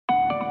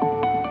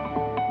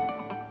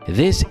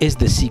This is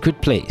The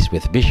Secret Place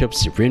with Bishop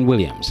Cyprian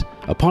Williams,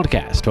 a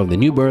podcast from the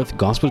New Birth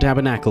Gospel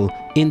Tabernacle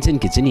in St.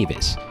 Kitts and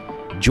Nevis.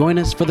 Join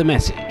us for the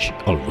message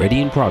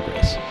already in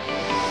progress.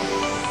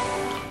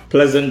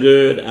 Pleasant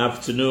good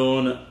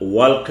afternoon.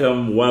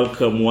 Welcome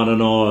one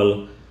and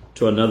all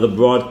to another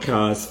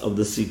broadcast of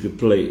The Secret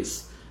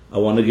Place. I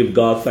want to give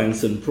God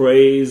thanks and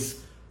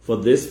praise for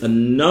this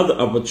another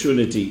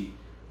opportunity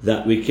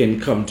that we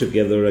can come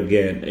together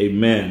again.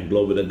 Amen.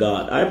 Glory to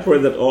God. I pray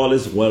that all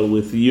is well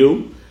with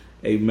you.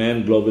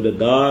 Amen. Glory to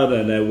God.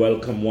 And I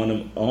welcome one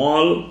and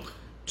all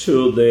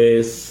to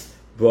this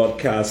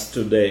broadcast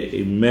today.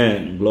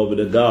 Amen. Glory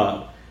to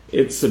God.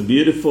 It's a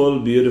beautiful,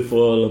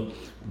 beautiful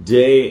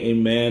day.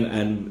 Amen.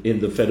 And in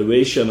the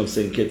Federation of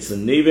St. Kitts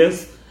and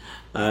Nevis,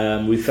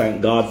 we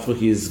thank God for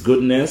His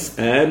goodness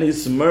and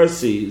His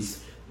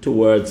mercies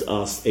towards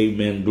us.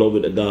 Amen.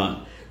 Glory to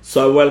God.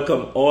 So I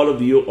welcome all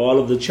of you, all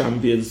of the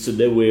champions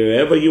today,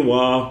 wherever you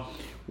are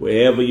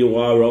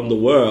around the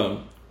world.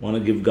 I want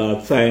to give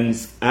God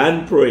thanks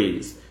and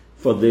praise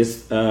for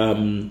this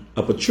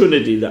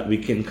opportunity that we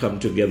can come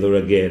together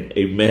again.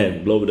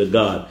 Amen. Glory to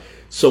God.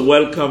 So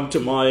welcome to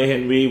Maya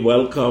Henry.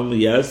 Welcome.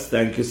 Yes.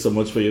 Thank you so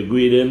much for your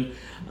greeting.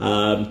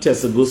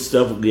 Tessa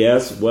Gustav.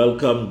 Yes.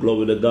 Welcome.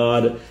 Glory to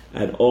God.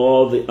 And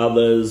all the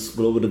others,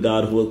 glory to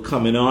God, who are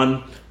coming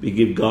on. We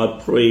give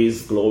God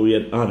praise, glory,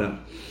 and honor.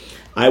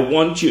 I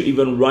want you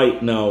even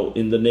right now,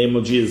 in the name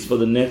of Jesus, for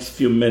the next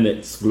few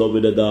minutes,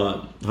 glory to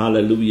God.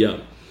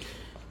 Hallelujah.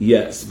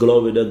 Yes,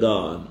 glory to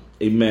God.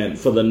 Amen.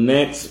 For the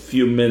next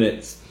few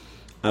minutes,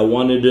 I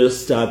wanted to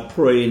start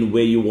praying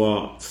where you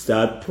are.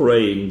 Start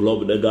praying.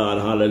 Glory to God.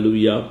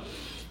 Hallelujah.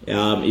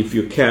 If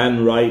you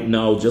can right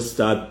now, just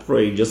start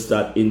praying. Just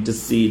start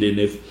interceding.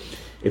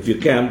 If you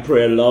can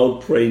pray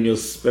aloud, pray in your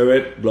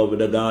spirit. Glory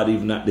to God.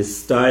 Even at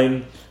this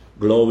time,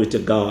 glory to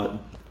God.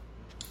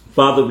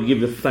 Father, we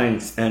give you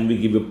thanks and we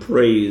give you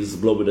praise.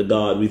 Glory to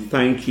God. We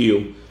thank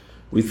you.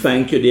 We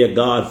thank you, dear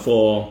God,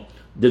 for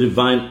the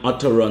divine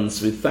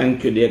utterance. We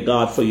thank you, dear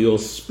God, for your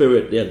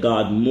spirit, dear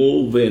God,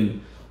 moving.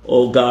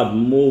 Oh God,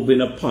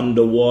 moving upon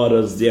the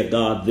waters, dear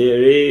God.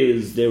 There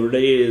is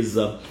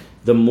the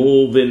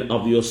moving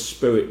of your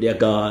spirit, dear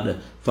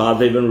God.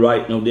 Father, even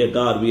right now, dear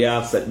God, we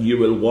ask that you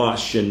will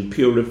wash and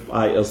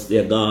purify us,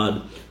 dear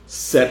God.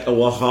 Set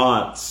our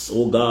hearts,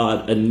 oh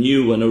God,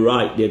 anew and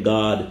aright, dear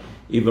God.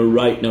 Even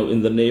right now,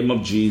 in the name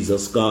of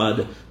Jesus,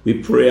 God,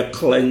 we pray a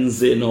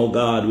cleansing, oh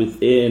God,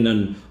 within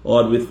and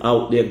or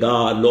without, dear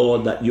God,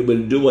 Lord, that you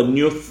will do a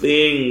new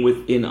thing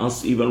within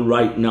us, even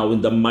right now,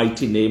 in the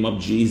mighty name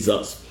of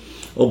Jesus.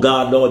 Oh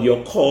God, Lord,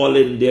 you're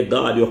calling, dear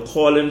God, you're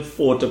calling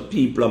forth a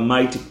people, a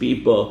mighty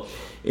people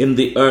in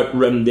the earth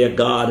realm, dear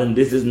God, and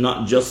this is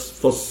not just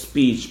for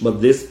speech,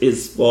 but this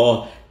is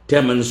for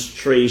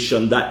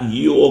demonstration, that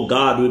you, oh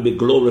God, will be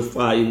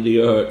glorified in the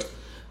earth.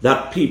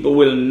 That people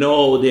will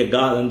know, dear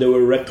God, and they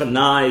will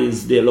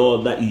recognize, dear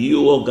Lord, that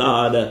you, oh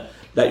God,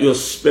 that your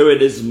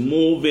spirit is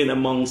moving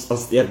amongst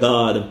us, dear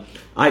God.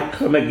 I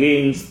come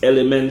against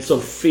elements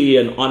of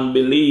fear and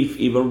unbelief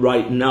even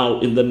right now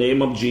in the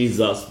name of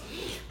Jesus.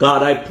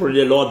 God, I pray,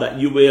 dear Lord, that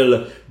you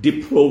will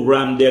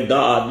deprogram, dear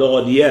God,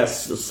 Lord.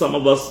 Yes, some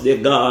of us, dear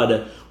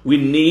God, we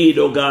need,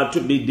 oh God,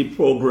 to be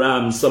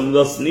deprogrammed. Some of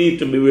us need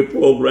to be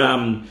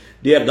reprogrammed,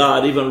 dear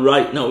God, even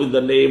right now in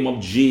the name of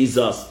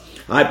Jesus.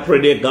 I pray,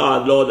 dear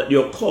God, Lord, that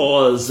you'll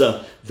cause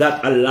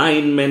that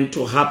alignment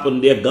to happen,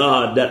 dear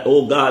God, that,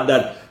 oh God,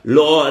 that,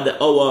 Lord,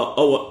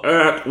 our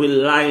earth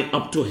will line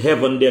up to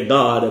heaven, dear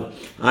God.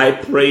 I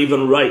pray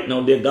even right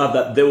now, dear God,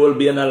 that there will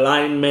be an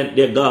alignment,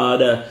 dear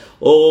God,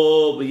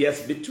 oh,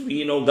 yes,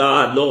 between, oh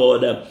God,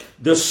 Lord,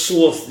 the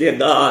source, dear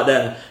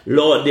God,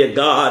 Lord,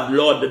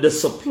 the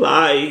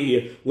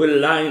supply will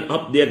line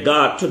up, dear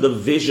God, to the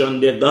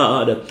vision, dear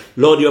God.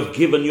 Lord, you have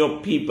given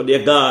your people,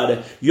 dear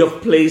God, you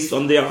have placed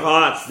on their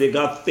hearts, dear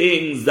God,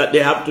 things that they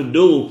have to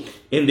do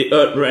in the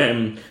earth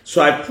realm.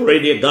 So I pray,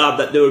 dear God,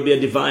 that there will be a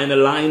divine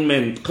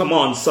alignment. Come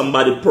on,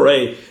 somebody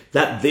pray.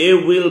 That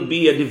there will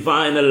be a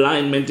divine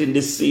alignment in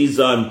this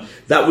season,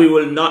 that we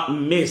will not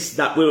miss,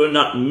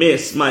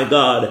 my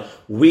God.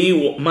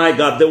 My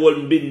God, there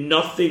will be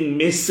nothing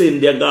missing,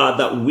 dear God,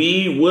 that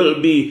we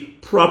will be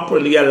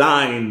properly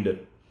aligned.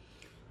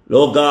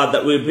 Lord God,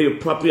 that we'll be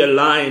properly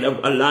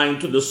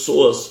aligned to the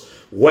source,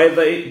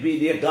 whether it be,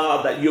 dear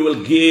God, that you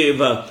will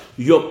give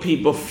your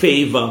people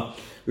favor.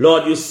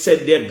 Lord, you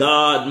said, dear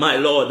God, my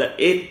Lord, that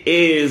it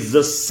is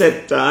the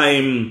set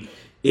time.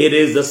 It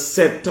is the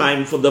set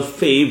time for the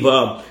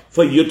favor,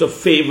 for you to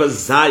favor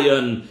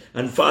Zion.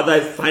 And Father, I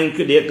thank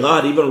you, dear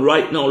God, even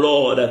right now,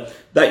 Lord,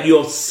 that you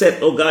have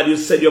set, oh God, you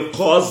said you have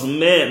caused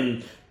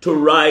men to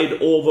ride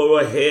over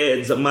our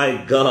heads, my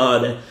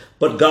God.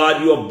 But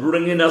God, you are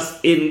bringing us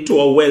into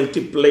a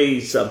wealthy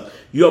place.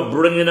 You are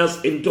bringing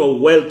us into a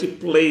wealthy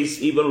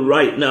place even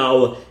right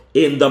now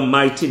in the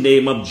mighty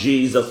name of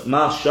Jesus.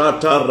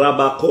 Mashata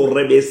rabako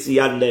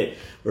rebesiande.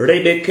 I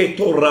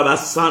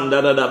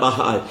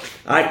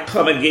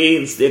come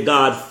against, dear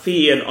God,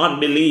 fear and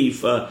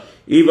unbelief,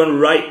 even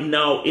right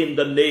now in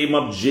the name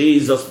of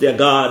Jesus, dear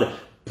God.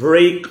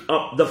 Break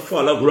up the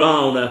fallow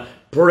ground.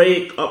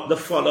 Break up the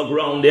fallow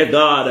ground, dear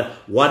God.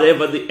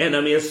 Whatever the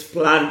enemy has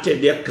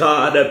planted, dear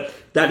God,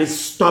 that is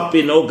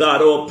stopping, oh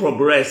God, our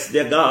progress,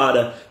 dear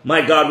God.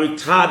 My God,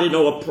 retarding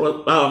our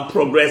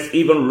progress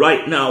even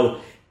right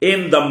now.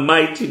 In the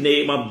mighty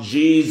name of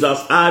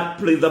Jesus, I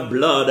plead the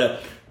blood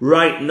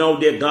right now,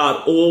 dear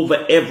God,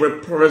 over every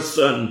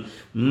person.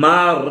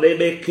 I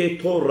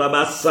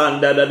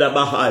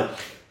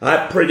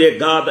pray, dear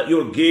God, that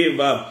you'll give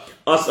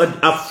us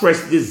a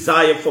fresh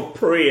desire for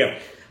prayer,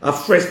 a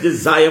fresh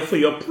desire for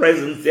your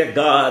presence, dear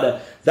God,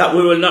 that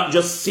we will not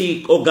just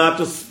seek, oh God,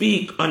 to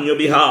speak on your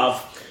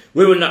behalf.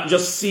 We will not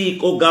just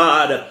seek, oh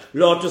God,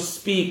 Lord, to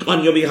speak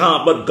on your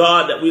behalf, but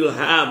God, that we'll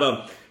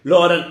have,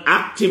 Lord, an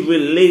active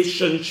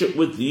relationship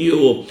with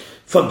you.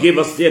 Forgive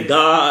us, dear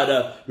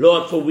God,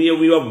 Lord, for where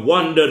we have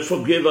wandered.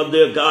 Forgive us,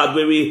 dear God,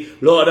 where we,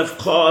 Lord, have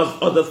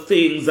caused other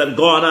things and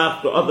gone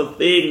after other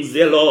things,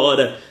 dear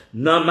Lord.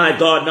 Now, my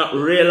God, not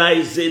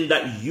realizing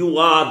that you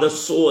are the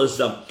source.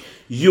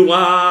 You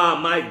are,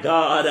 my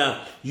God,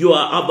 you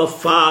are Abba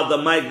Father,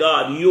 my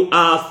God. You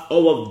are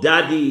our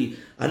Daddy.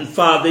 And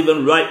Father,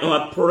 even right now,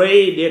 I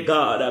pray, dear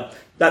God,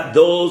 that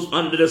those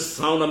under the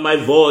sound of my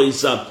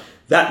voice,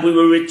 that we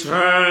will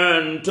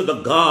return to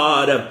the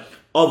God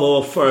of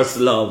our first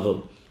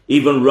love.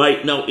 Even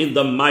right now, in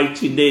the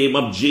mighty name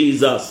of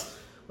Jesus.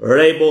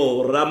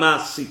 Even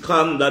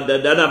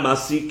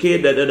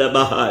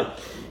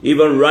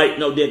right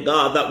now, dear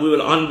God, that we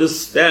will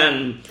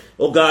understand,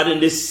 oh God, in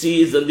this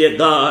season, dear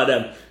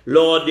God,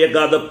 Lord, dear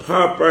God, the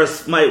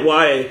purpose,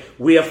 why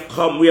we have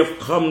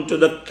come to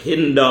the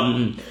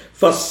kingdom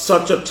for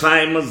such a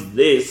time as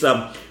this.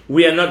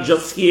 We are not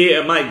just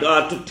here, my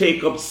God, to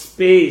take up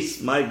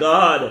space, my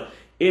God,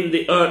 in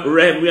the earth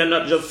realm. We are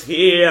not just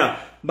here,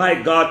 my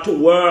God, to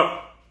work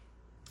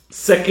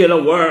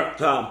secular work,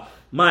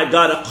 my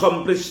God,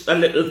 accomplish a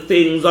little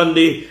things on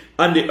the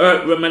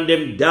earth realm and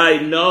then die.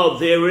 No,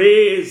 there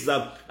is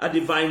a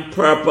divine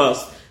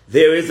purpose.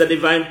 There is a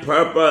divine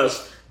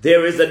purpose.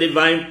 There is a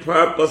divine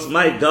purpose,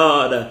 my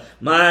God.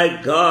 My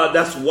God,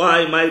 that's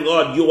why, my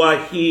God, you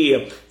are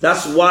here.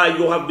 That's why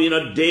you have been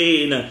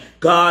ordained.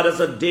 God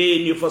has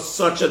ordained you for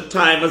such a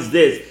time as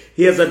this.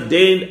 He has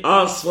ordained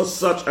us for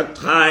such a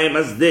time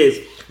as this.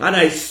 And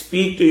I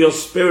speak to your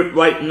spirit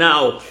right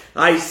now.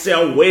 I say,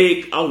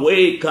 awake,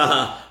 awake.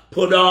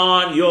 Put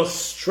on your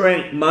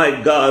strength, my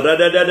God.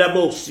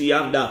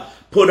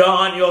 Put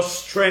on your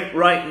strength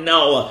right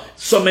now.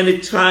 So many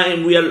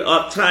times we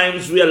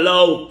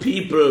allow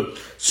people,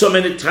 so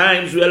many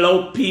times we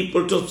allow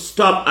people to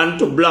stop and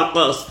to block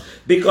us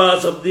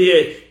because of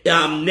their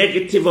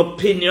negative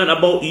opinion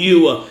about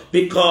you,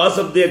 because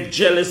of their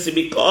jealousy,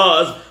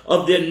 because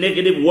of their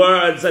negative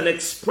words and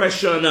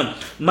expression,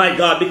 my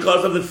God,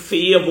 because of the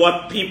fear of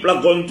what people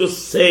are going to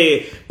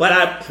say. But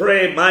I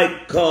pray, my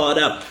God,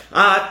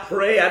 I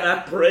pray,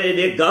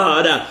 dear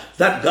God,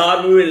 that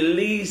God will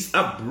release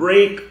a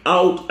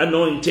breakout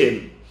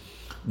anointing.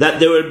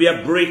 That there will be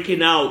a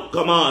breaking out.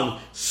 Come on.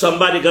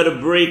 Somebody got to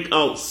break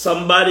out.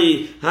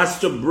 Somebody has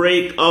to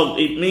break out.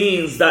 It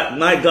means that,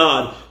 my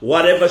God,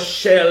 whatever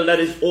shell that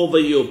is over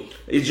you,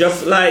 it's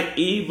just like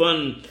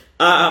even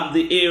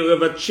the area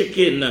of a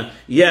chicken.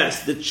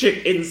 Yes, the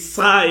chick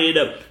inside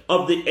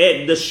of the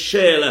egg, the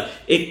shell.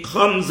 It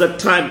comes a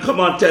time. Come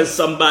on, tell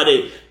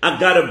somebody, I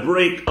got to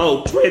break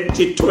out.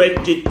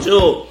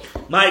 2022.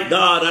 My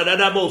God,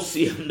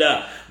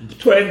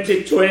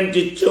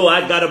 2022,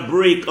 I got to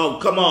break out.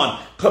 Come on,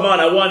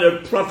 I want to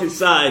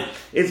prophesy.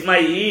 It's my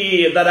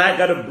year that I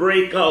got to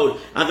break out.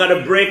 I got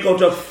to break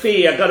out of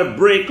fear. I got to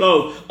break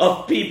out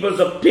of people's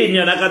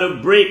opinion. I got to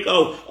break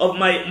out of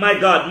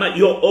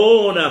your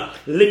own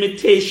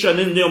limitation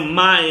in your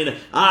mind.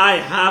 I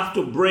have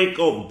to break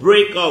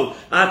out.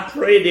 I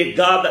pray, dear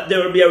God, that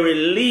there will be a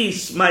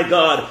release, my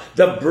God,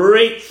 the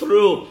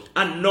breakthrough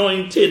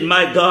anointing,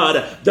 my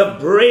God, the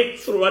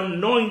breakthrough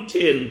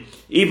anointing.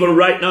 Even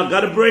right now,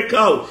 got to break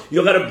out.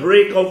 You got to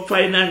break out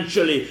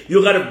financially.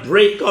 You got to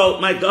break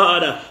out, my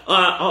God,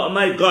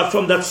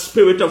 from that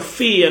spirit of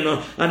fear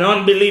and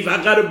unbelief.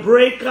 I got to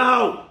break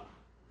out.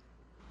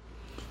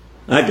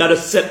 I got to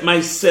set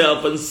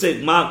myself and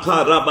say,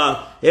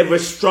 Makaraba, every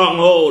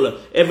stronghold,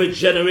 every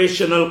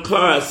generational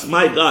curse,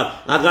 my God,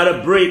 I got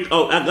to break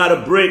out. I got to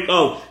break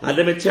out. And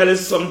let me tell you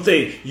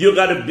something. You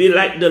got to be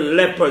like the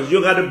lepers.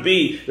 You got to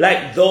be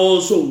like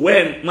those who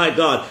went, my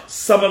God.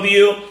 Some of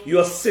you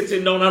are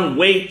sitting down and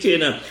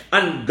waiting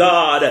on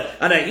God.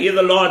 And I hear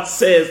the Lord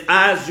says,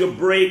 as you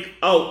break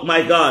out,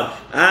 my God,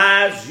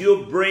 as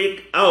you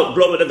break out,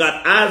 glory to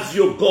God, as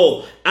you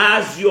go,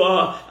 as you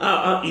are,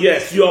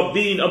 you are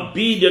being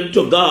obedient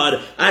to God,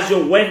 as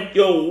you went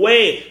your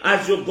way,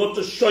 as you go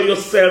to show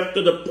yourself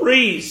to the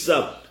priest,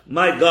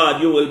 my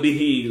God, you will be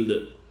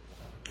healed.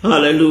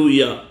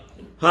 Hallelujah.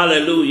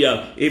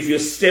 Hallelujah. If you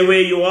stay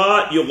where you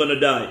are, you're going to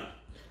die.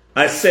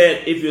 I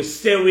said, if you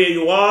stay where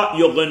you are,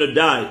 you're going to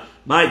die.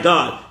 My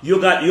God, you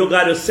got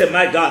to say,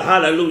 my God,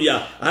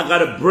 hallelujah. I got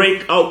to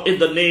break out in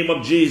the name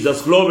of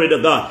Jesus. Glory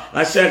to God.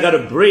 I say I got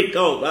to break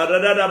out.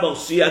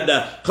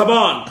 Come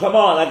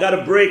on. I got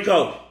to break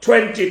out.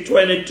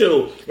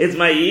 2022 is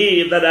my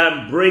year that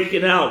I'm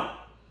breaking out.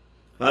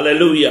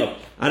 Hallelujah.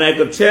 And I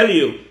could tell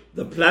you,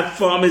 the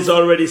platform is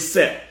already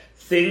set.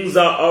 Things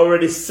are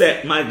already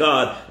set, my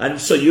God. And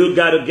so you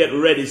got to get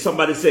ready.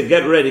 Somebody say,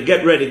 get ready,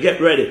 get ready,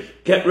 get ready.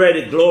 Get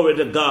ready. Glory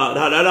to God.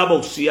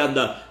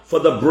 For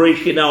the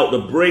breaking out, the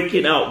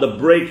breaking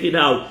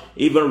out,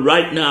 even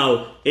right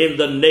now, in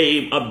the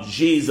name of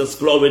Jesus.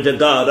 Glory to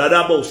God.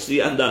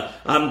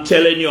 I'm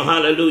telling you,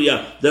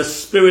 hallelujah, the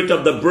spirit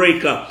of the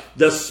breaker, I said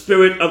the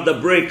spirit of the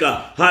breaker,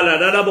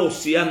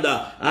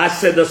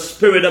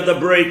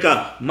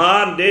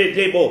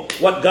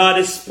 what God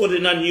is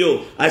putting on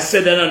you. I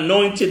said an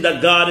anointing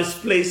that God is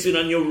placing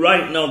on you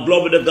right now.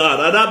 Glory to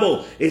God.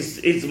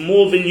 It's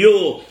moving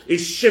you,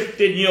 it's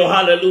shifting you,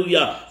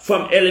 hallelujah,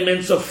 from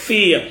elements of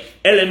fear,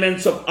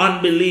 elements of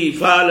unbelief.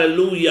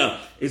 Hallelujah.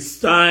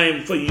 It's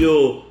time for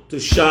you to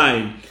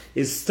shine.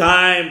 It's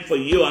time for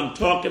you. I'm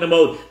talking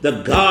about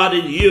the God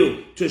in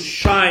you to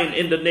shine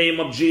in the name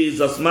of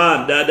Jesus.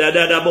 Man,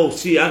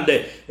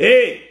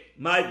 hey,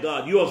 my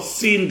God, you have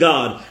seen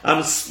God.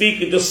 I'm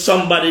speaking to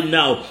somebody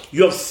now.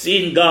 You have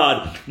seen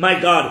God. My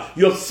God,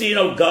 you have seen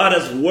how God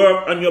has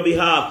worked on your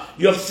behalf.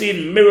 You have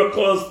seen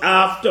miracles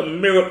after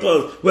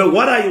miracles. Well,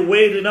 what are you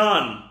waiting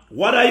on?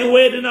 What are you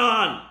waiting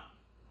on?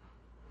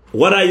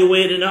 What are you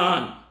waiting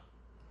on?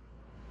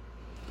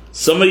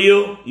 Some of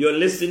you, you're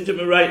listening to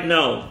me right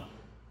now,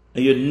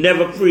 and you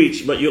never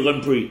preach, but you're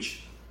going to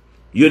preach.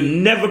 You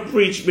never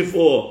preached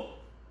before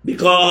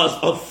because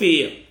of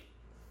fear,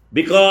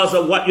 because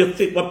of what you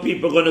think what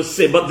people are going to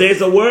say. But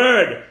there's a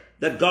word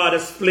that God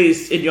has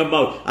placed in your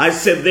mouth. I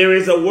said there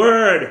is a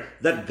word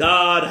that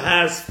God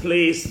has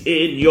placed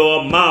in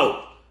your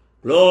mouth.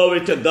 Glory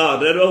to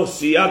God. I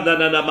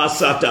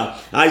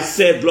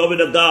said, glory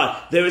to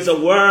God. There is a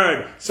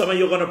word. Some of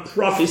you are going to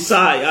prophesy.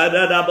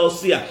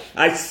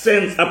 I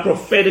sense a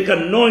prophetic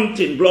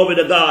anointing. Glory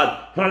to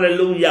God.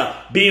 Hallelujah.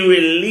 Being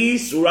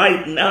released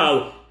right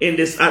now in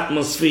this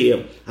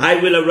atmosphere. I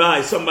will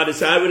arise. Somebody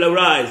say, I will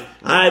arise.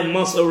 I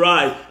must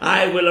arise.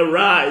 I will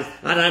arise.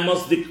 And I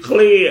must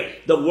declare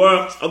the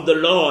works of the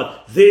Lord.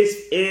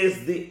 This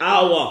is the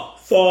hour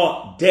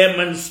for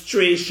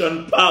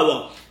demonstration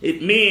power.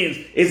 It means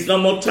it's no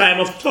more time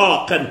of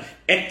talk and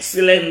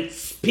excellent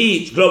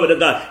speech. Glory to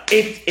God.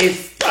 It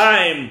is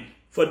time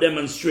for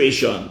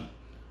demonstration.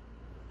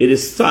 It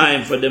is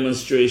time for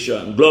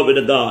demonstration. Glory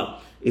to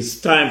God. It's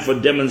time for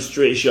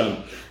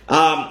demonstration.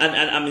 And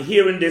I'm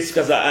hearing this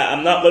because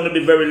I'm not going to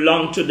be very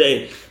long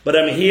today, but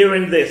I'm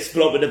hearing this.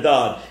 Glory to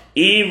God.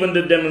 Even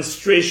the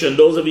demonstration,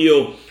 those of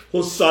you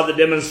who saw the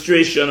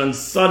demonstration on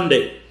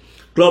Sunday,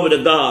 glory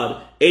to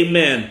God.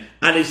 Amen.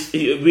 And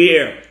we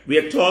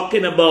are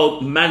talking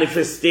about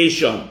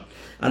manifestation.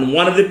 And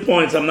one of the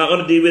points, I'm not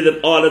going to deal with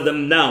all of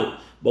them now,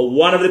 but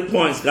one of the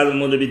points, God, I'm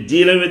going to be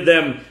dealing with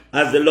them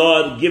as the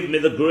Lord give me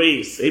the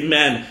grace.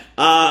 Amen.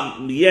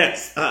 One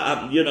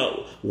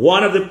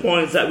of the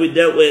points that we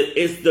dealt with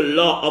is the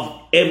law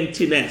of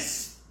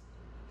emptiness.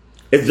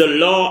 It's the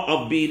law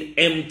of being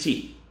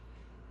empty.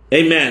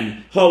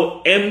 Amen.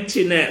 How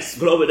emptiness,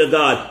 glory to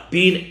God,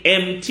 being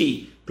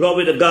empty,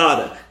 glory to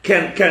God,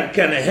 can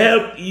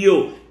help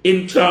you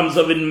in terms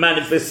of in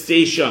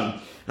manifestation.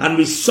 And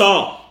we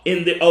saw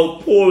in the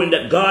outpouring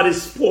that God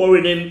is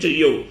pouring into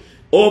you.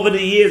 Over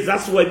the years,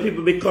 that's why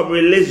people become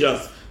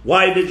religious.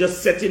 Why? They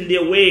just set in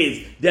their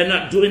ways. They're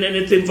not doing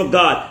anything for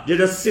God. They're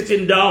just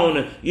sitting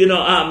down,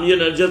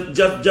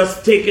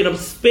 just taking up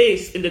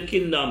space in the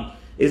kingdom.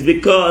 It's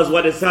because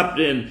what is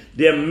happening,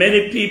 there are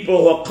many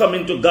people who are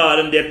coming to God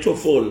and they're too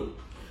full.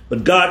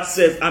 But God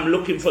says, I'm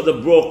looking for the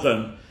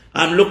broken.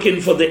 I'm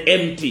looking for the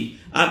empty.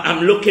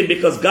 I'm looking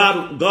because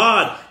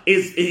God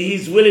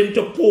He's willing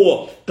to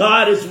pour.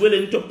 God is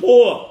willing to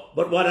pour.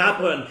 But what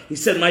happened? He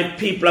said, my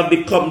people have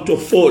become too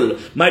full.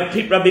 My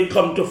people have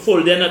become too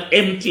full. They're not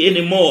empty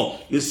anymore.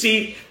 You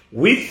see,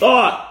 we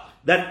thought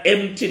that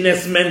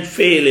emptiness meant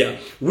failure.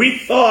 We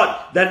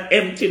thought that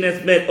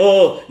emptiness meant,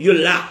 you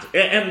lacked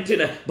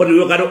emptiness. But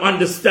we've got to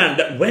understand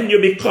that when you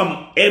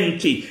become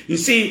empty, you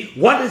see,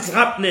 what is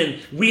happening?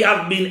 We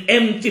have been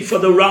empty for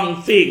the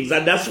wrong things.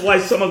 And that's why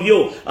some of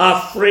you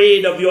are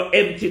afraid of your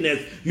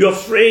emptiness. You're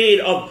afraid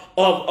of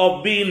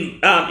being,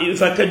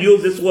 if I can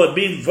use this word,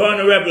 being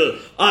vulnerable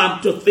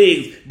to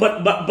things.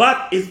 But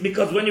it's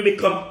because when you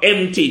become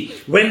empty,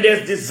 when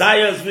there's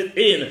desires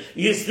within,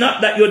 it's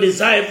not that your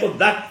desire for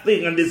that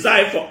thing and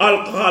desire for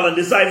alcohol and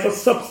desire for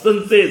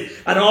substances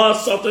and all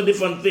sorts of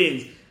different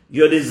things.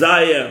 Your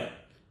desire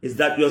is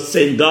that you're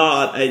saying,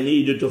 God, I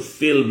need you to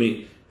fill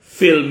me.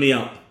 Fill me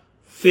up.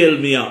 Fill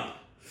me up.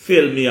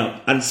 Fill me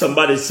up. And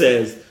somebody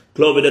says,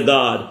 glory to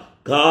God.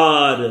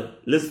 God,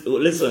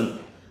 listen.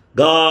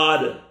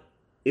 God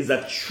is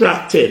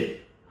attracted.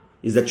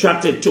 He's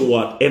attracted to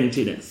what?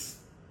 Emptiness.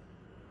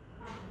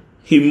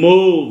 He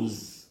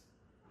moves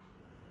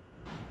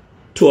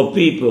to a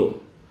people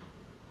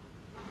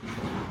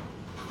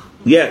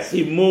Yes,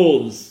 he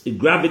moves. He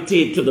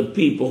gravitates to the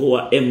people who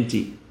are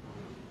empty.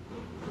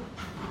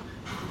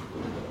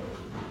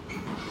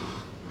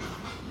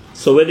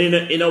 So when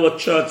in our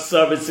church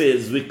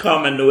services, we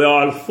come and we're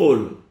all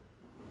full.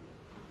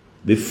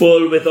 We're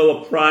full with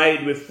our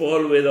pride. We're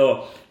full with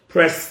our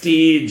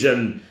prestige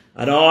and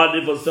all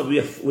different stuff.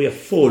 We are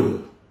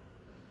full.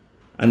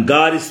 And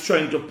God is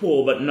trying to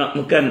pour, but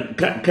nothing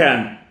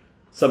can.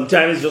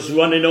 Sometimes it's just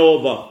running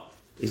over.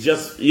 It's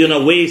just,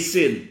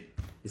 wasting.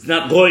 It's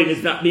not going.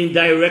 It's not being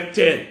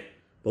directed.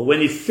 But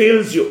when He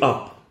fills you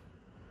up,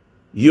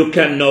 you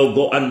can now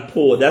go and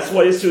pour. That's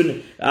why you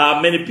see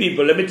many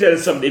people. Let me tell you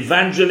something.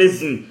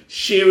 Evangelism,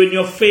 sharing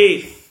your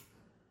faith.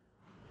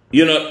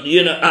 Doing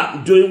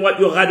what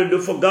you got to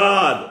do for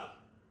God.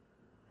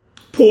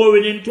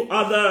 Pouring into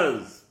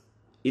others.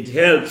 It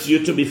helps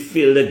you to be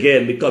filled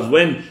again. Because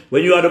when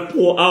you have to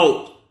pour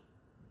out,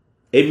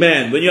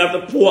 amen, when you have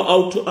to pour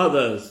out to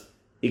others,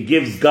 it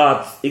gives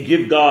God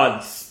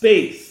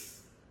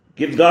space.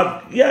 Give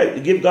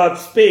God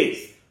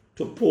space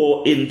to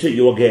pour into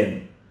you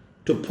again.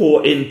 To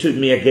pour into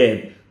me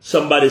again.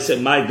 Somebody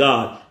said, my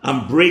God,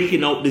 I'm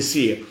breaking out this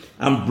year.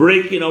 I'm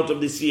breaking out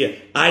of this year.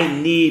 I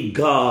need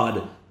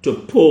God to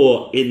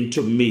pour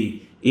into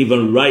me.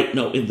 Even right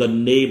now in the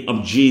name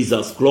of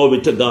Jesus.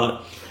 Glory to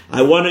God.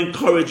 I want to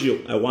encourage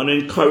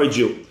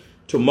you.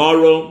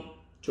 Tomorrow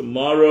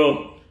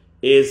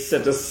is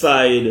set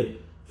aside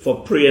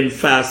for prayer and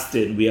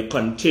fasting. We are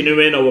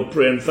continuing our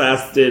prayer and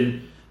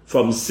fasting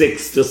from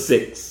 6 to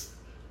 6.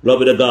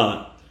 Glory to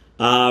God.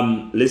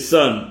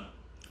 Listen,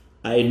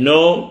 I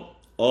know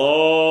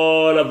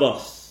all of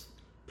us,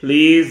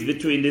 please,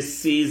 between this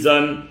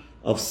season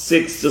of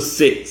 6 to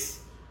 6,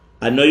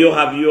 I know you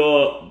have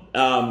your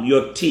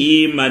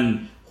team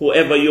and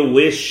whoever you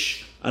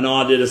wish and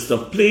all the other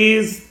stuff.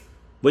 Please,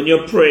 when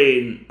you're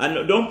praying,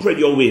 and don't pray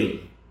your will.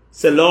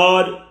 Say,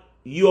 Lord,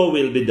 your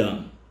will be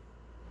done.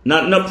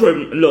 Not pray,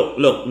 look,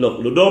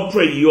 don't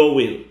pray your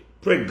will.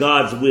 Pray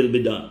God's will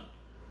be done.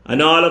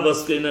 And all of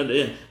us can,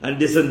 and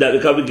this and that,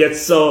 because we get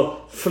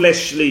so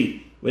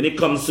fleshly when it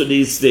comes to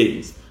these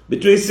things.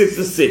 Between 6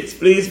 to 6,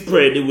 please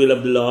pray the will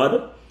of the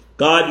Lord.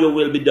 God, your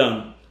will be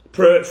done.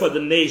 Pray for the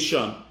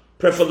nation.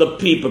 Pray for the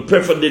people.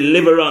 Pray for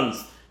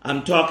deliverance.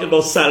 I'm talking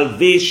about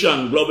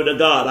salvation. Glory to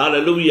God.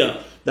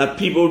 Hallelujah. That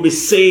people will be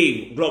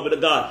saved. Glory to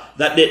God.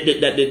 That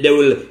they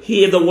will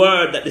hear the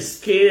word. That the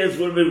scales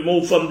will be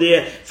removed from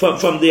their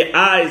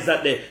eyes.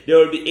 That they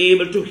will be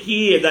able to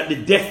hear. That the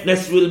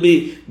deafness will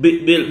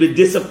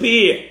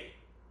disappear.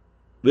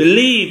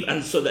 Believe,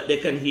 and so that they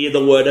can hear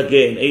the word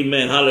again.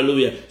 Amen.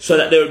 Hallelujah. So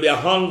that there will be a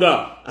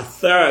hunger, a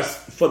thirst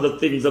for the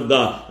things of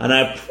God. And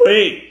I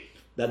pray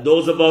that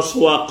those of us who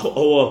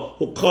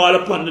call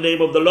upon the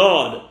name of the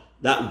Lord,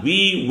 that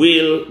we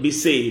will be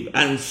saved.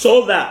 And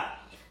so that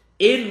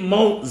in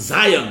Mount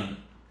Zion,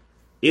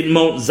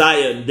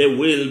 there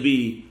will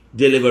be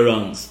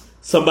deliverance.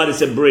 Somebody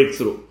said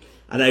breakthrough.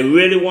 And I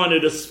really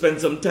wanted to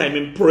spend some time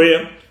in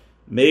prayer.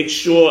 Make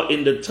sure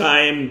in the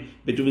time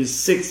between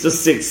 6 to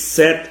 6,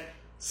 set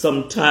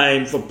some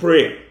time for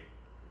prayer.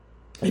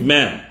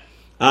 Amen.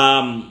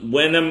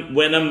 When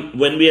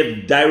we are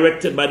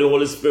directed by the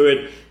Holy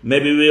Spirit,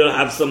 maybe we'll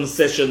have some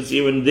sessions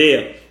here and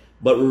there.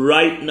 But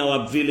right now,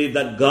 I believe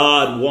that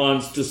God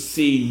wants to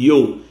see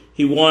you.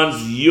 He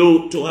wants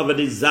you to have a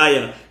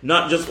desire.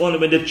 Not just only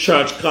when the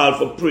church calls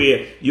for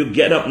prayer, you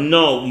get up.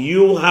 No,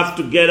 you have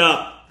to get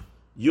up.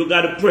 You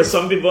got to pray.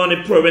 Some people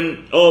only pray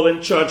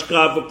when church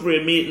call for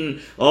prayer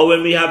meeting, or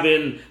when we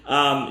having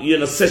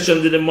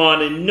sessions in the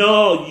morning.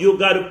 No, you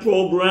got to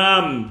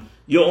program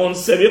your own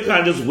self. You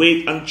can't just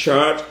wait on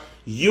church.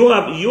 You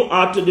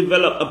are to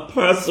develop a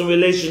personal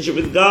relationship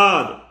with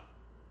God.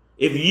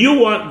 If you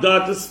want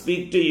God to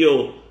speak to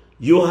you,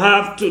 you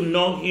have to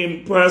know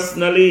Him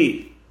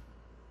personally.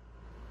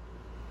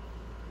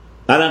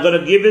 And I'm going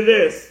to give you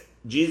this.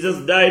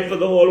 Jesus died for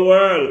the whole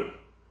world.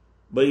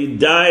 But He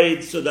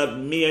died so that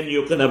me and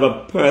you can have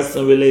a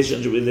personal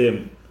relationship with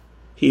Him.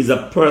 He's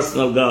a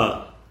personal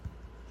God.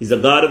 He's a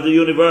God of the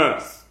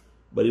universe.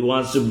 But He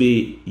wants to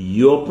be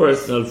your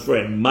personal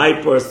friend, my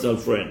personal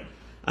friend.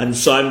 And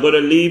so I'm going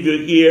to leave you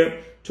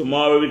here.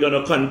 Tomorrow we're going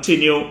to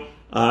continue.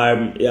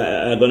 I'm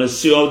going to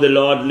see how the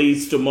Lord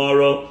leads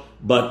tomorrow.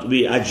 But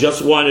I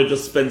just wanted to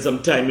spend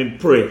some time in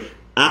prayer.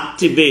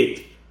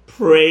 Activate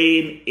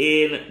praying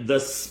in the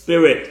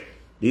Spirit.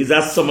 These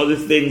are some of the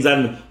things,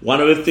 and one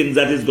of the things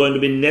that is going to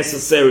be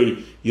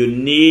necessary. You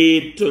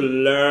need to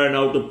learn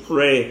how to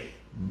pray,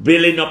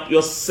 building up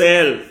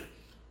yourself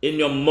in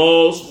your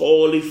most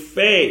holy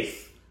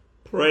faith,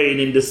 praying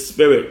in the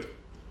Spirit.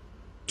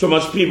 Too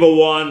much people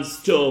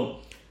wants to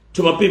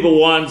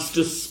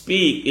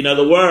speak. In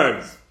other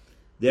words,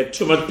 there are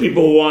too much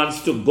people who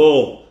wants to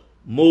go,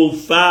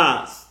 move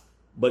fast,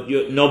 but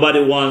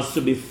nobody wants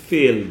to be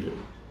filled.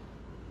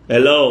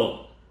 Hello.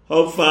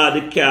 How far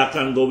the car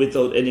can go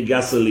without any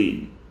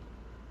gasoline,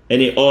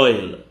 any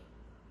oil?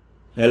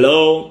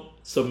 Hello?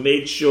 So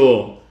make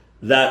sure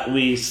that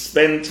we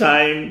spend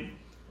time.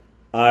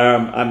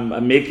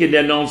 I'm making the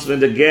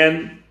announcement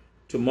again.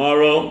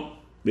 Tomorrow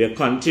We are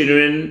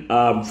continuing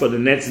for the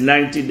next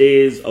 90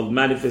 days of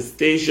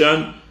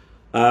manifestation.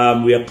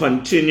 We are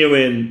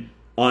continuing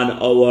on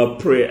our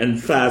prayer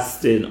and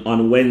fasting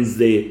on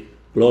Wednesday.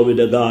 Glory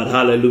to God.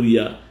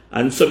 Hallelujah.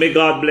 And so may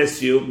God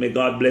bless you. May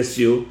God bless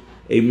you.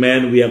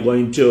 Amen.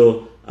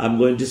 I'm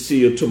going to see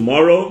you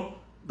tomorrow.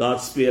 God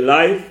spare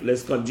life.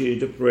 Let's continue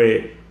to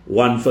pray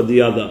one for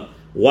the other.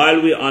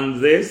 While we're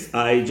on this,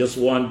 I just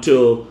want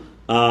to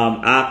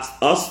ask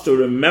us to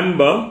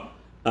remember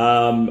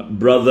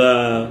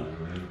Brother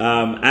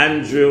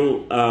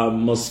Andrew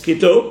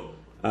Mosquito.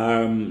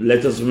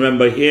 Let us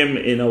remember him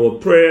in our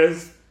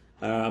prayers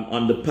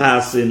on the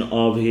passing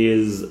of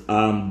his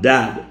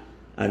dad.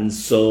 And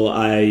so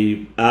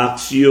I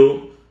ask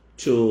you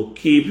to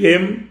keep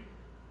him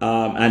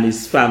and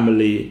his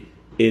family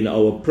in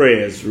our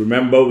prayers.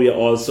 Remember, we are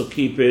also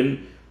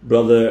keeping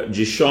Brother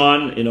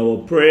Jishon in our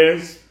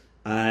prayers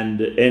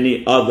and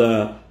any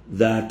other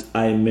that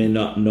I may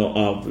not know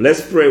of.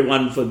 Let's pray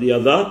one for the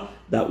other,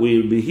 that we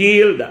will be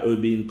healed, that we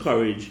will be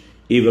encouraged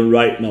even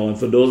right now. And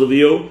for those of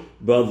you,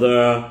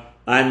 Brother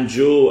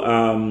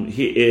Andrew,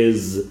 he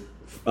is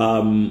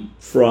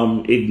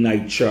from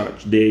Ignite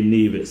Church, there in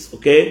Nevis.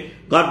 Okay?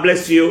 God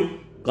bless you.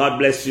 God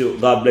bless you.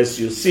 God bless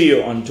you. See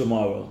you on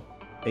tomorrow.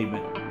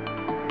 Amen.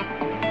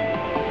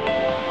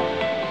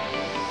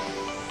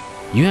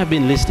 You have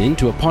been listening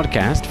to a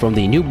podcast from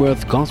the New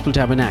Birth Gospel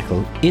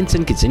Tabernacle in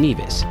St. Kitts and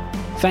Nevis.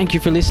 Thank you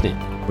for listening.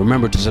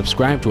 Remember to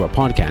subscribe to our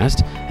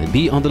podcast and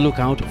be on the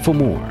lookout for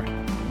more.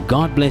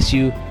 God bless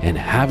you and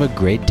have a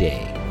great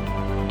day.